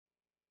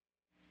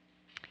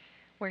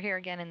We're here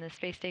again in the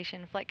space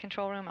station flight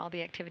control room, all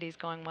the activities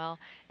going well,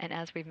 and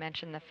as we've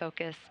mentioned, the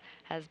focus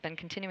has been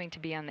continuing to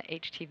be on the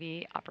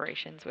HTV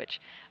operations,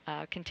 which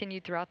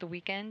continued throughout the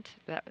weekend,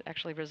 that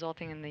actually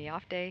resulting in the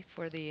off day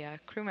for the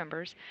crew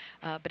members,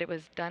 but it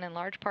was done in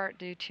large part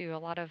due to a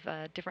lot of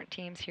different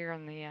teams here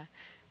on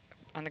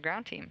the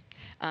ground team.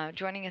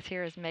 Joining us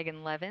here is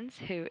Megan Levins,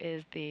 who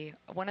is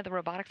one of the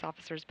robotics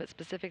officers, but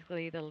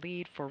specifically the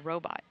lead for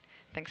Robot.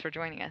 Thanks for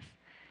joining us.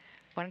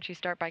 Why don't you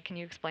start by, can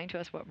you explain to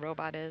us what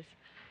Robot is?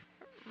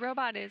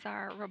 Robot is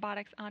our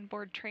robotics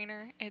onboard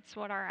trainer. It's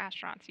what our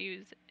astronauts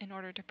use in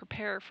order to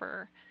prepare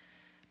for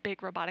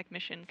big robotic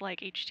missions like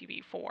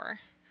H2V4.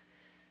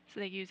 So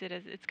they use it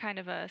as, it's kind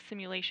of a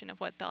simulation of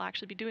what they'll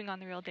actually be doing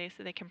on the real day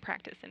so they can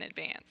practice in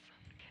advance.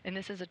 And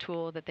this is a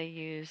tool that they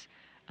use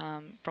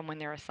from when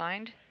they're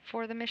assigned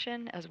for the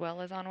mission as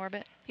well as on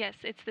orbit? Yes,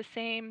 it's the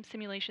same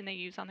simulation they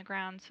use on the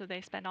ground, so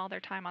they spend all their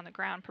time on the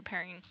ground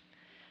preparing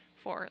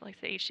for, like,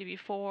 say,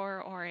 H2V4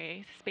 or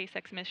a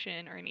SpaceX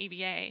mission or an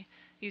EVA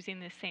using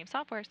this same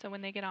software. So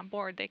when they get on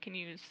board, they can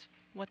use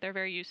what they're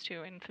very used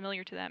to and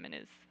familiar to them and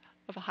is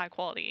of a high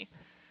quality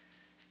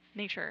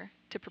nature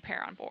to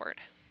prepare on board.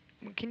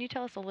 Can you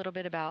tell us a little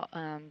bit about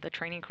the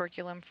training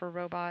curriculum for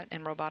robot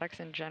and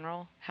robotics in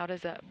general? How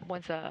does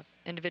once an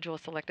individual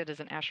is selected as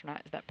an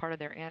astronaut, is that part of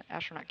their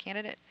astronaut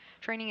candidate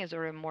training? Is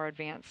there a more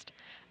advanced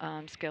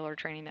skill or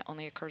training that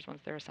only occurs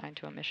once they're assigned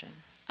to a mission?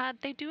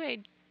 They do a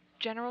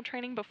general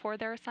training before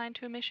they're assigned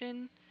to a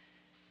mission,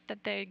 that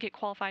they get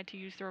qualified to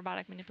use the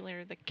robotic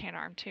manipulator, the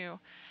Canadarm2.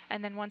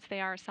 And then once they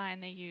are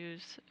assigned, they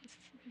use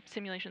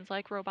simulations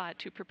like Robot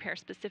to prepare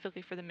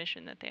specifically for the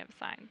mission that they have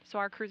assigned. So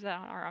our crews that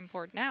are on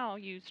board now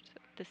used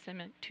the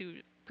sim to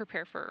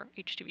prepare for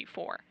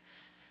H2V4.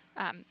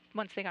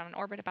 Once they got on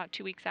orbit about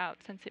 2 weeks out,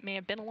 since it may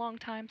have been a long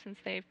time since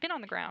they've been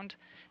on the ground,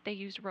 they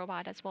used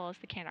Robot as well as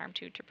the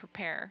Canadarm2 to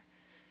prepare,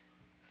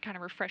 kind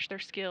of refresh their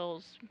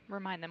skills,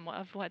 remind them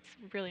of what's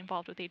really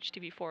involved with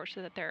H2V4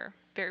 so that they're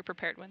very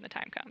prepared when the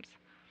time comes.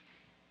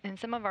 And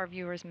some of our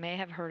viewers may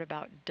have heard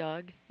about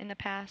DUG in the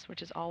past,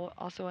 which is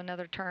also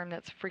another term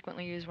that's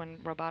frequently used when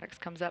robotics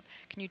comes up.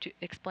 Can you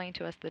explain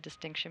to us the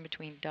distinction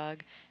between DUG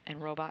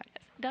and Robot?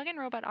 Yes. DUG and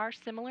Robot are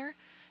similar.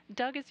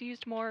 DUG is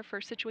used more for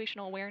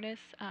situational awareness.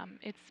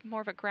 It's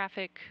more of a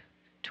graphic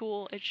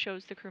tool. It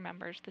shows the crew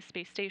members the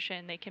space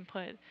station. They can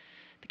put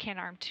the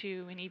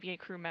Canadarm2, an EVA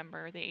crew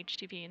member, the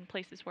HTV in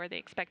places where they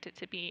expect it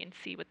to be and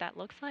see what that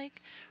looks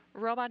like.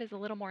 Robot is a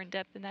little more in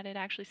depth in that it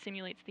actually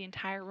simulates the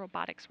entire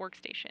robotics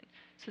workstation.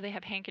 So they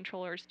have hand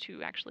controllers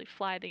to actually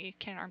fly the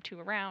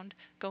Canadarm2 around,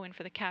 go in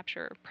for the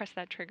capture, press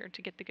that trigger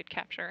to get the good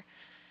capture,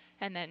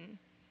 and then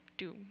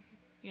do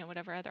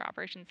whatever other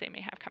operations they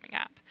may have coming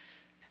up.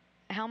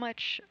 How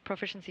much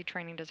proficiency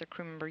training does a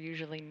crew member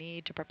usually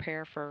need to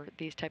prepare for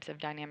these types of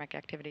dynamic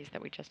activities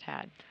that we just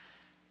had?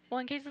 Well,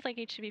 in cases like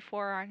H2V4,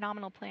 our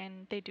nominal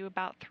plan, they do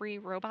about 3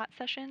 robot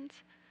sessions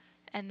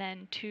and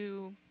then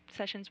 2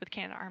 sessions with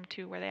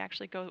Canadarm2 where they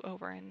actually go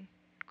over and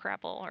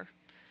grapple, or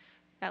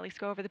at least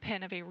go over the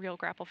pin of a real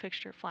grapple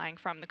fixture flying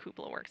from the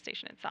cupola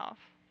workstation itself.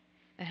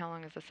 And how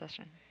long is the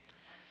session?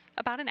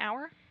 About an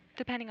hour,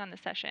 depending on the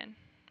session.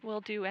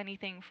 We'll do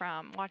anything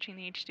from watching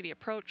the HTV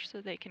approach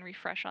so they can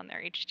refresh on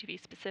their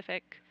HTV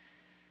specific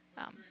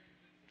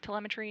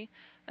telemetry,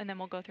 and then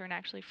we'll go through and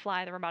actually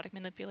fly the robotic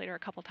manipulator a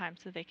couple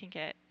times so they can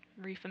get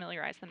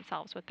refamiliarize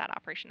themselves with that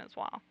operation as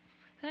well.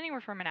 So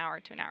anywhere from an hour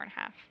to an hour and a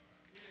half.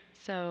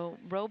 So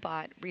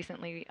Robot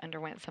recently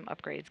underwent some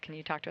upgrades. Can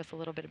you talk to us a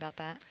little bit about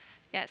that?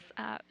 Yes.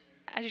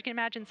 As you can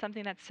imagine,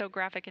 something that's so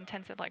graphic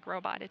intensive like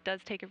Robot, it does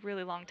take a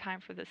really long time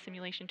for the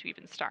simulation to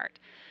even start,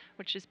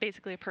 which is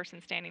basically a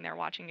person standing there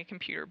watching a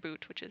computer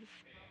boot, which is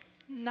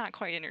not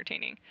quite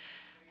entertaining.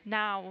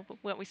 Now,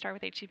 what we start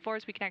with H2V4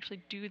 is we can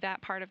actually do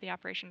that part of the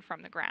operation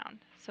from the ground.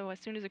 So as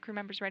soon as a crew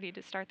member is ready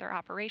to start their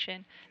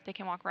operation, they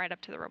can walk right up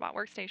to the robot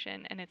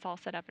workstation, and it's all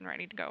set up and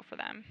ready to go for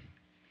them.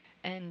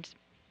 And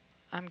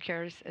I'm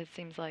curious, it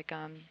seems like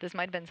this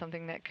might have been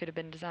something that could have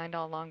been designed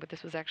all along, but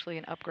this was actually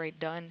an upgrade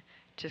done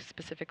to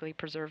specifically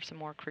preserve some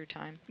more crew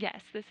time.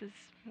 Yes,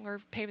 we're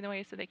paving the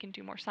way so they can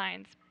do more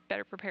science,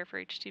 better prepare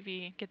for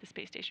HTV, get the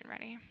space station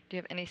ready. Do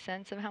you have any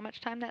sense of how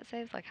much time that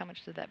saves? Like, how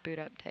much did that boot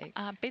up take?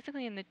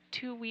 Basically, in the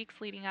 2 weeks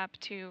leading up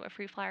to a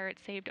free flyer, it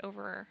saved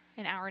over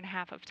an hour and a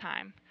half of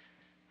time,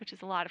 which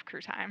is a lot of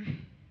crew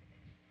time.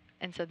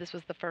 And so this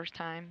was the first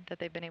time that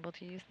they've been able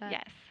to use that?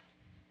 Yes.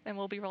 And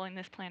we'll be rolling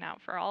this plan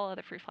out for all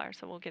other free flyers,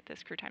 so we'll get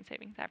this crew time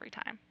savings every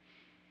time.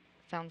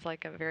 Sounds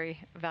like a very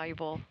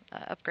valuable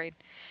upgrade.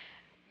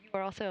 You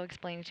were also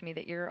explaining to me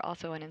that you're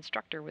also an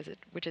instructor,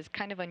 which is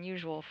kind of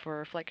unusual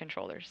for flight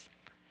controllers.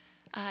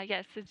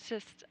 Yes, it's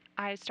just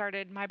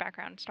my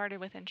background started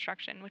with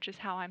instruction, which is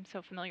how I'm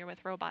so familiar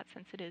with robots,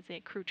 since it is a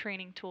crew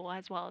training tool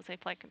as well as a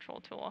flight control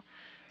tool.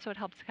 So it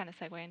helps kind of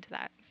segue into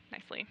that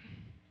nicely.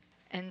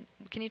 And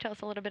can you tell us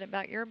a little bit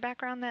about your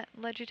background that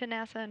led you to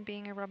NASA and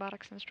being a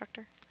robotics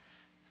instructor?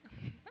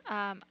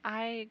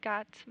 I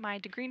got my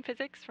degree in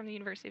physics from the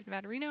University of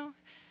Nevada, Reno,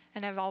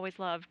 and I've always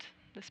loved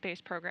the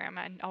space program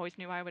and always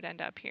knew I would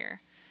end up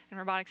here. And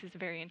robotics is a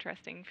very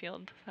interesting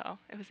field, so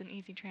it was an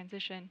easy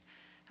transition.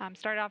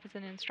 Started off as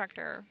an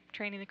instructor,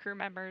 training the crew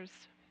members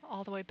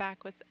all the way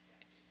back with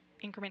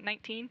increment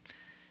 19,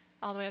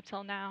 all the way up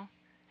till now,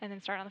 and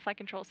then started on the flight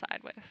control side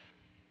with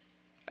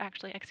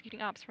actually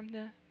executing ops from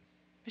the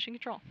mission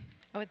control.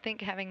 I would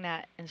think having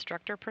that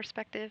instructor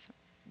perspective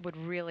would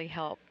really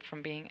help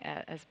from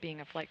as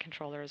being a flight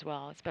controller as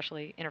well,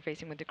 especially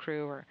interfacing with the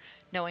crew or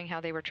knowing how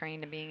they were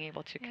trained and being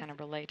able to kind of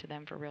relate to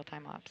them for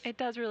real-time ops. It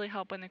does really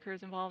help when the crew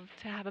is involved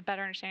to have a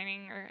better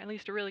understanding, or at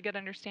least a really good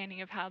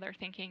understanding of how they're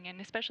thinking. And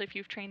especially if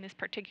you've trained this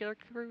particular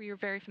crew, you're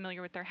very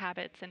familiar with their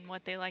habits and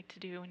what they like to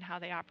do and how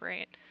they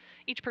operate.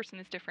 Each person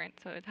is different,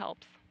 so it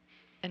helps.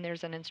 And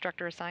there's an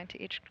instructor assigned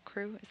to each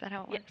crew? Is that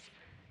how it works? Yes.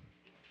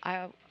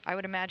 I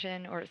would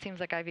imagine, or it seems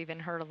like I've even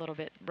heard a little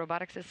bit,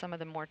 robotics is some of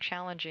the more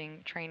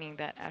challenging training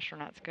that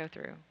astronauts go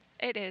through.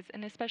 It is,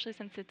 and especially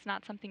since it's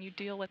not something you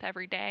deal with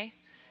every day,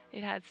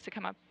 it has to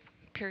come up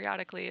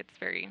periodically. It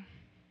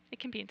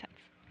can be intense.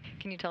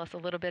 Can you tell us a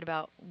little bit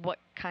about what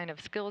kind of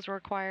skills are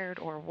required,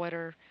 or what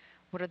are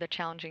the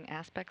challenging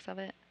aspects of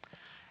it?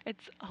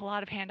 It's a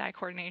lot of hand-eye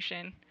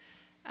coordination.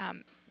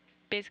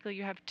 Basically,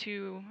 you have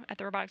at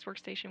the robotics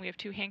workstation, we have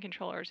 2 hand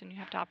controllers, and you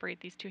have to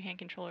operate these 2 hand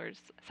controllers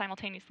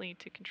simultaneously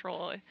to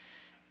control a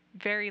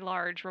very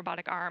large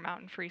robotic arm out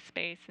in free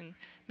space and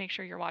make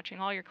sure you're watching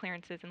all your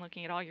clearances and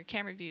looking at all your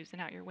camera views and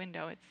out your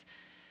window.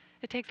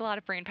 It takes a lot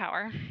of brain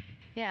power.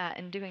 Yeah,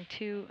 and doing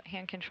 2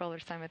 hand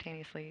controllers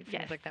simultaneously seems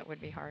Yes. like that would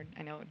be hard.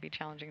 I know it would be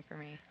challenging for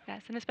me.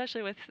 Yes, and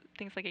especially with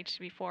things like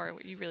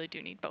H2V4, you really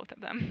do need both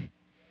of them.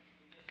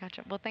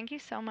 Gotcha. Well, thank you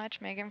so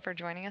much, Megan, for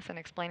joining us and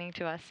explaining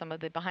to us some of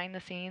the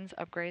behind-the-scenes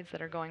upgrades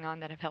that are going on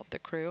that have helped the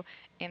crew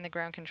and the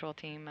ground control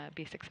team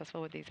be successful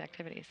with these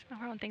activities. No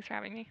problem. Thanks for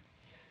having me.